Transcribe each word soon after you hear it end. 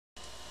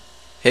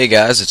Hey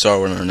guys, it's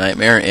Our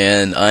Nightmare,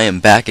 and I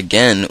am back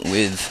again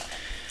with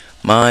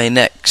my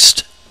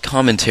next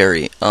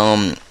commentary.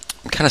 I'm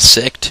kind of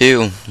sick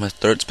too. My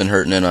throat's been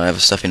hurting and I have a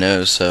stuffy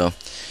nose, so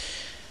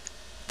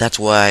that's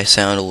why I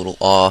sound a little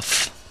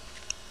off.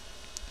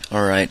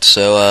 Alright,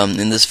 so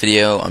in this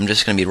video, I'm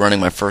just going to be running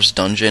my first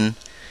dungeon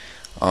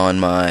on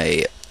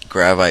my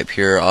Gravite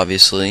Pure,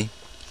 obviously.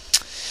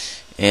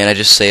 And I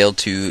just sailed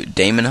to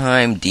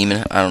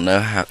Daemonheim, I don't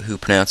know who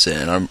pronounced it,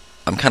 and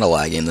I'm kind of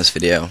lagging in this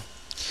video.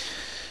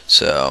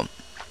 So,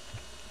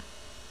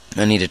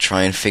 I need to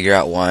try and figure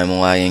out why I'm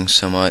lagging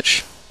so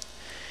much.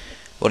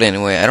 But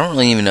anyway, I don't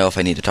really even know if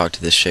I need to talk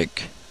to this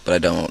chick, but I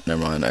don't.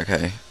 Never mind,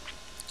 okay.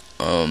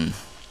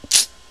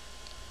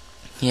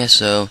 Yeah,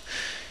 so,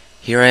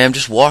 here I am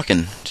just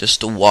walking.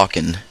 Just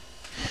walking.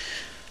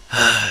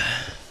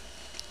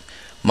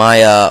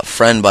 My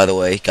friend, by the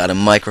way, got a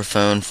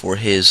microphone for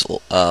his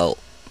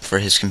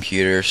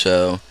computer,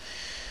 so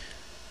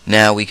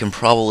now we can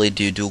probably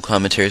do dual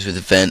commentaries with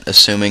Vent,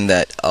 assuming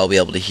that I'll be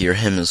able to hear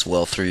him as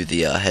well through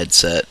the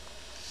headset.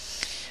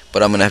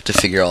 But I'm going to have to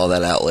figure all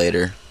that out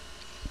later.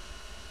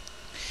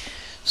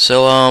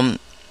 So,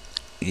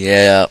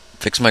 yeah,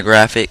 fix my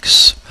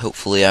graphics.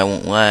 Hopefully I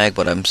won't lag,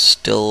 but I'm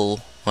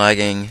still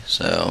lagging,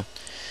 so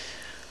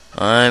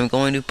I'm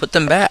going to put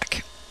them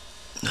back.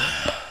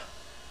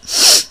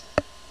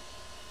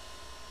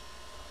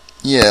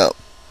 Yeah.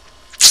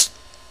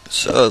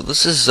 So,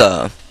 this is,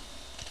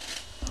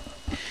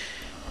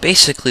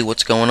 basically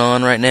what's going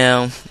on right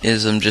now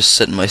is I'm just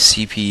setting my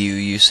CPU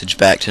usage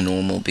back to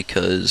normal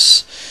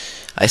because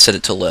I set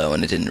it to low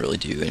and it didn't really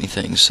do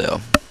anything,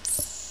 so.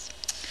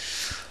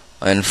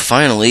 And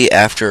finally,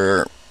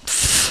 after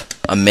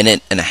a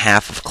minute and a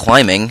half of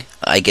climbing,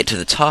 I get to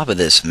the top of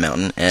this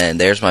mountain,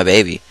 and there's my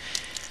baby.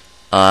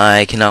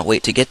 I cannot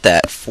wait to get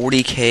that.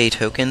 40k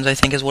tokens, I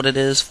think is what it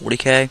is,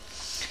 40k.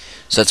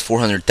 So that's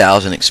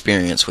 400,000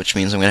 experience, which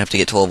means I'm going to have to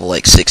get to level,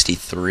 like,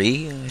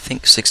 63, I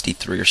think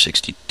 63 or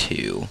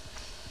 62,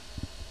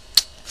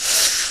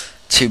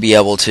 to be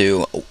able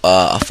to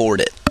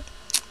afford it.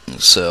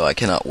 So I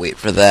cannot wait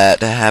for that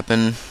to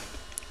happen.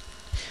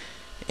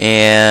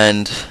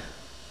 And,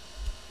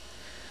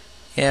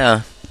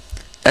 yeah,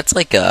 that's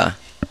like I'm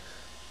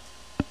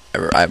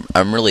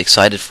really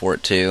excited for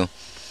it, too.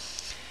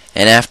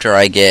 And after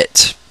I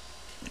get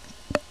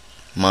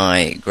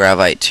my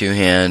Gravite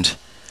two-hand,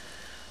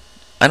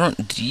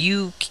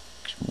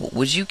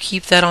 would you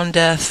keep that on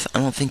death? I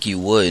don't think you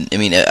would. I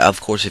mean,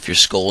 of course, if you're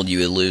Scold, you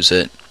would lose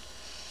it.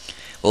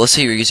 Well, let's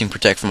say you're using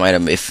Protect from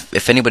Item.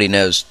 If anybody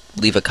knows,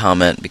 leave a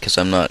comment, because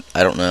I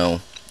don't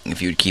know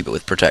if you would keep it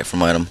with Protect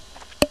from Item.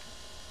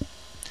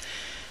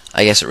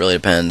 I guess it really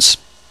depends.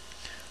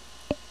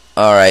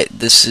 Alright,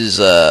 this is,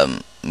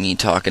 me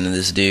talking to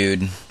this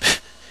dude,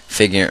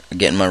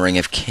 getting my Ring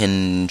of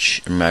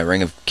Kinship,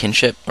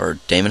 or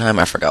Daemonheim,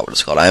 I forgot what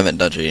it's called. I haven't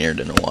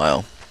dungeoneered in a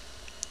while.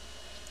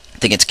 I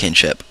think it's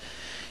Kinship.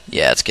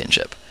 Yeah, it's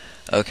Kinship.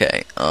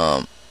 Okay,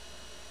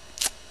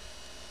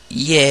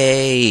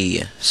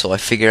 yay! So I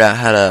figured out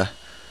how to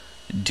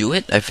do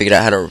it. I figured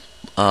out how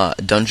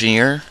to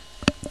dungeoneer.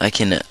 I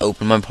can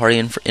open my party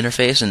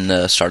interface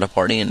and start a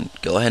party and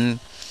go ahead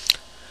and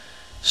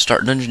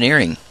start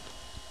dungeoneering.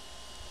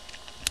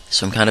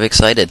 So I'm kind of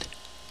excited,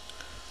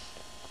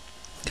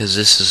 because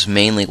this is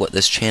mainly what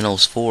this channel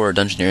is for,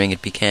 dungeoneering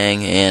at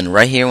PKing. And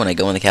right here, when I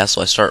go in the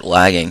castle, I start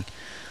lagging.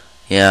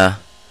 Yeah.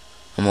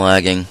 I'm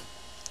lagging,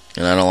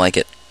 and I don't like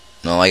it.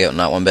 Don't like it,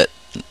 not one bit.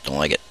 Don't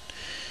like it.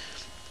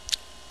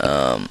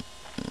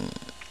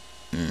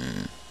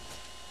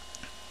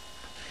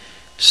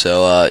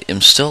 So, I'm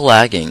still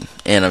lagging,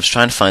 and I was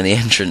trying to find the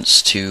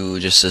entrance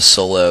to just a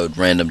soloed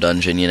random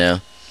dungeon, you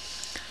know.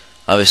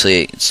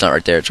 Obviously, it's not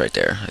right there, it's right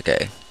there.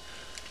 Okay.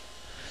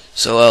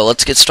 So,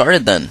 let's get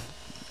started then.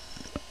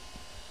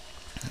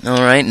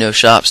 Alright, no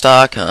shop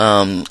stock.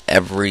 All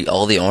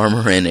the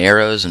armor and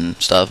arrows and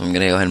stuff, I'm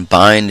gonna go ahead and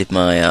bind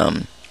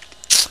my,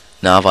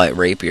 Gravite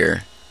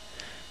rapier,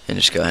 and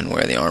just go ahead and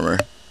wear the armor.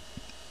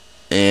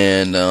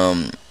 And,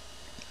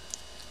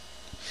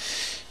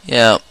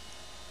 yeah.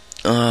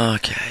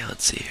 Okay,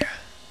 let's see here.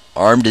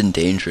 Armed and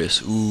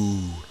dangerous. Ooh.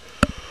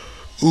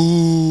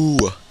 Ooh.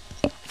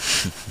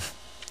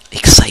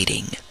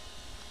 Exciting.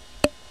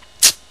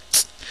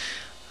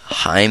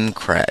 Heim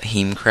crab,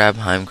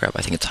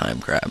 I think it's Heim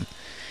crab.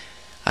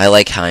 I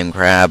like Heim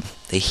crab.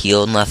 They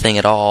heal nothing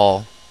at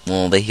all.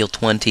 Well, they heal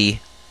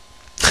 20.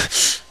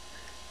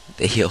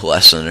 They heal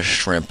less than a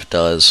shrimp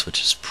does,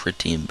 which is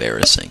pretty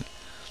embarrassing.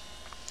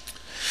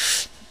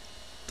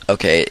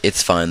 Okay,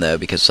 it's fine though,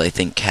 because I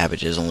think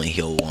cabbages only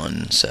heal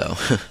 1, so.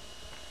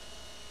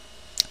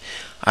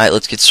 Alright,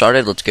 let's get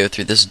started. Let's go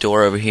through this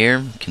door over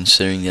here,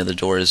 considering the other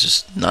door is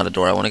just not a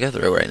door I want to go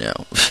through right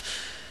now.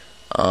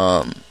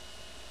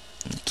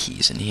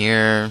 Keys in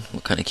here.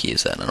 What kind of key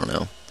is that? I don't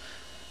know.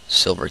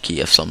 Silver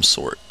key of some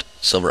sort.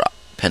 Silver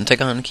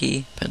pentagon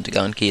key?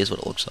 Pentagon key is what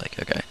it looks like.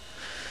 Okay.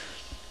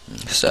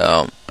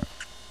 So,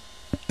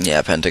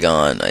 yeah,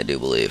 pentagon, I do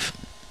believe.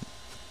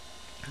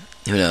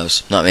 Who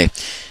knows? Not me.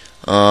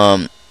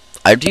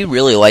 I do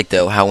really like,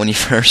 though, how when you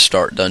first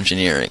start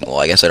dungeoneering, well,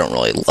 I guess I don't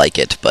really like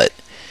it, but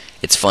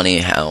it's funny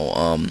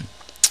how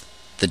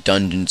the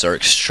dungeons are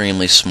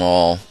extremely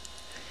small,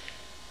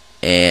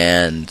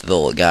 and the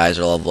little guys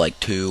are level like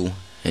 2,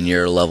 and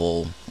you're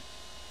level,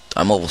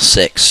 I'm level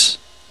 6.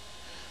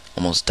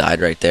 Almost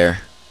died right there.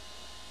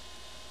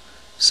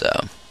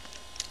 So,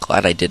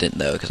 glad I didn't,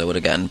 though, because I would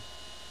have gotten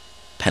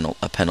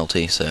a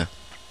penalty, so.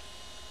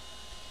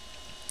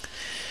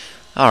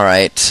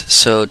 Alright,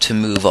 so to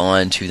move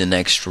on to the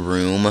next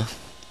room,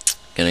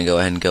 gonna go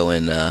ahead and go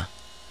in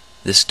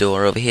this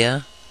door over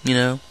here, you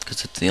know,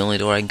 because it's the only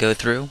door I can go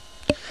through.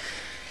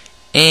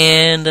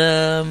 And,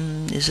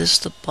 is this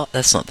the boss?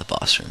 That's not the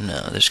boss room,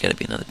 no, there's gotta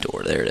be another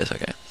door. There it is,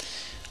 okay.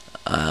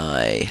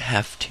 I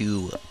have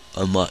to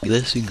unlock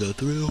this and go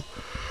through.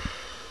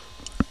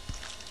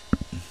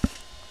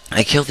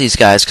 I killed these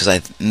guys because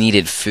I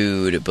needed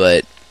food,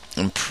 but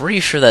I'm pretty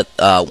sure that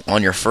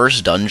on your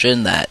first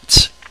dungeon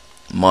that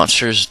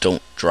monsters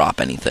don't drop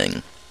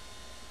anything,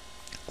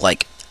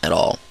 like, at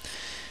all.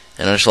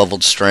 And I just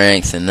leveled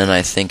strength, and then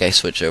I think I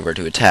switched over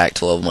to attack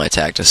to level my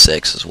attack to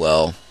 6 as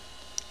well.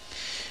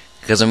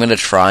 Because I'm going to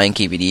try and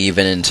keep it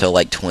even until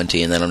like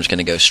 20, and then I'm just going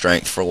to go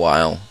strength for a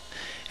while.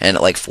 And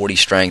at like 40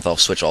 strength, I'll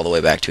switch all the way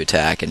back to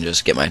attack and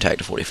just get my attack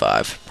to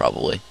 45,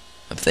 probably.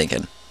 I'm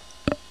thinking.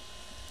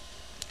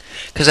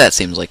 Because that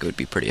seems like it would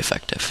be pretty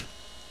effective.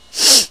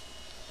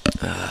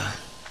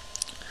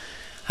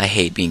 I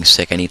hate being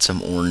sick. I need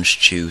some orange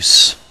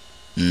juice.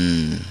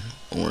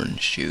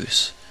 Orange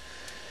juice.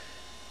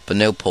 But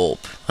no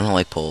pulp. I don't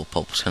like pulp.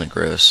 Pulp's kind of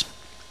gross.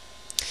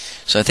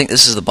 So I think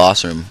this is the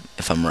boss room.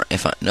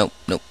 Nope.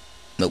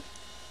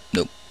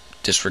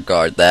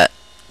 Disregard that.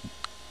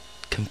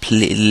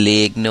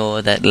 Completely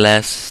ignore that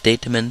last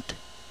statement.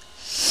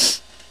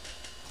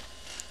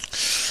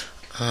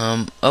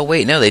 Oh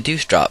wait, no, they do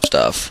drop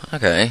stuff.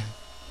 Okay.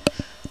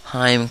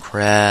 Heim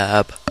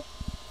crab.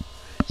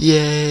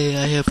 Yay,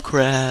 I have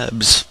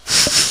crabs.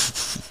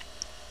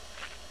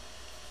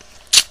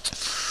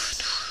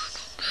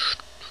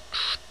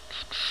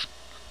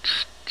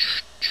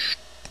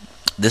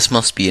 This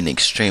must be an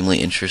extremely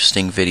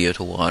interesting video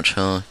to watch,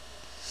 huh?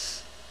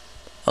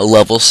 A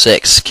level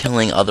 6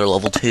 killing other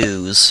level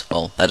 2s.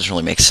 Well, that doesn't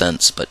really make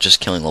sense, but just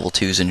killing level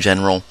 2s in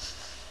general.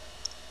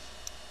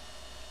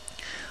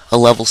 A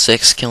level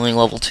 6 killing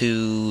level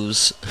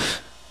 2s.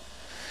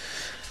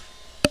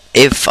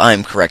 If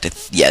I'm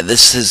correct, yeah,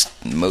 this is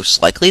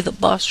most likely the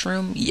boss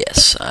room.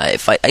 Yes, I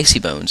fight Icy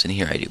Bones in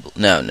here. I do.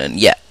 No,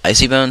 yeah,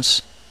 Icy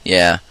Bones.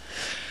 Yeah.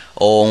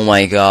 Oh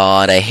my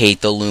god, I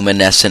hate the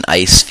luminescent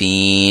ice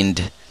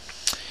fiend.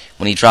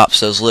 When he drops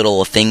those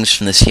little things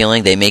from the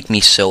ceiling, they make me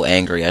so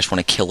angry. I just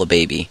want to kill a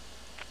baby.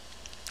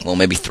 Well,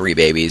 maybe 3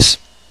 babies.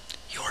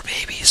 Your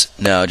babies.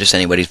 No, just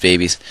anybody's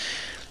babies.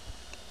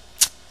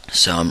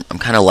 So I'm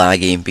kind of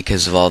laggy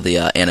because of all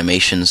the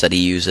animations that he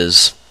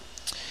uses.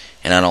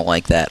 And I don't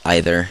like that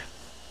either.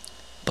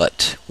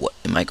 But what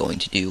am I going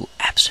to do?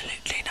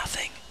 Absolutely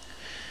nothing.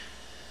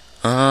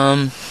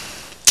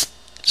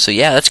 So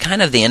yeah, that's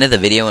kind of the end of the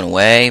video in a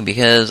way,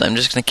 because I'm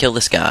just going to kill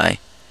this guy.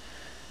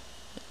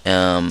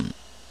 And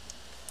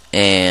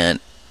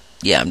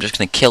yeah, I'm just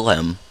going to kill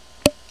him.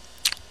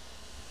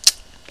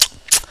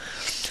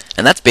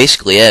 And that's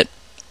basically it.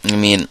 I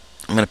mean,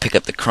 I'm going to pick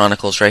up the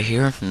Chronicles right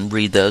here and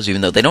read those,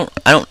 even though they don't,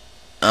 I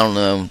don't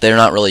know, they're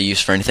not really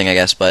used for anything, I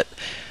guess, but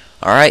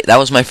alright, that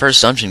was my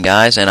first dungeon,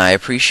 guys, and I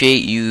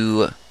appreciate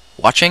you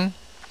watching,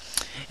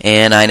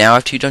 and I now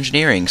have 2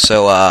 dungeoneering,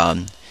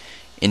 so,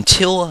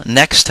 until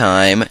next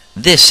time,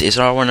 this is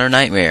our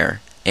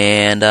Nightmare,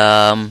 and,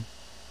 that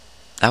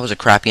was a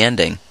crappy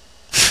ending.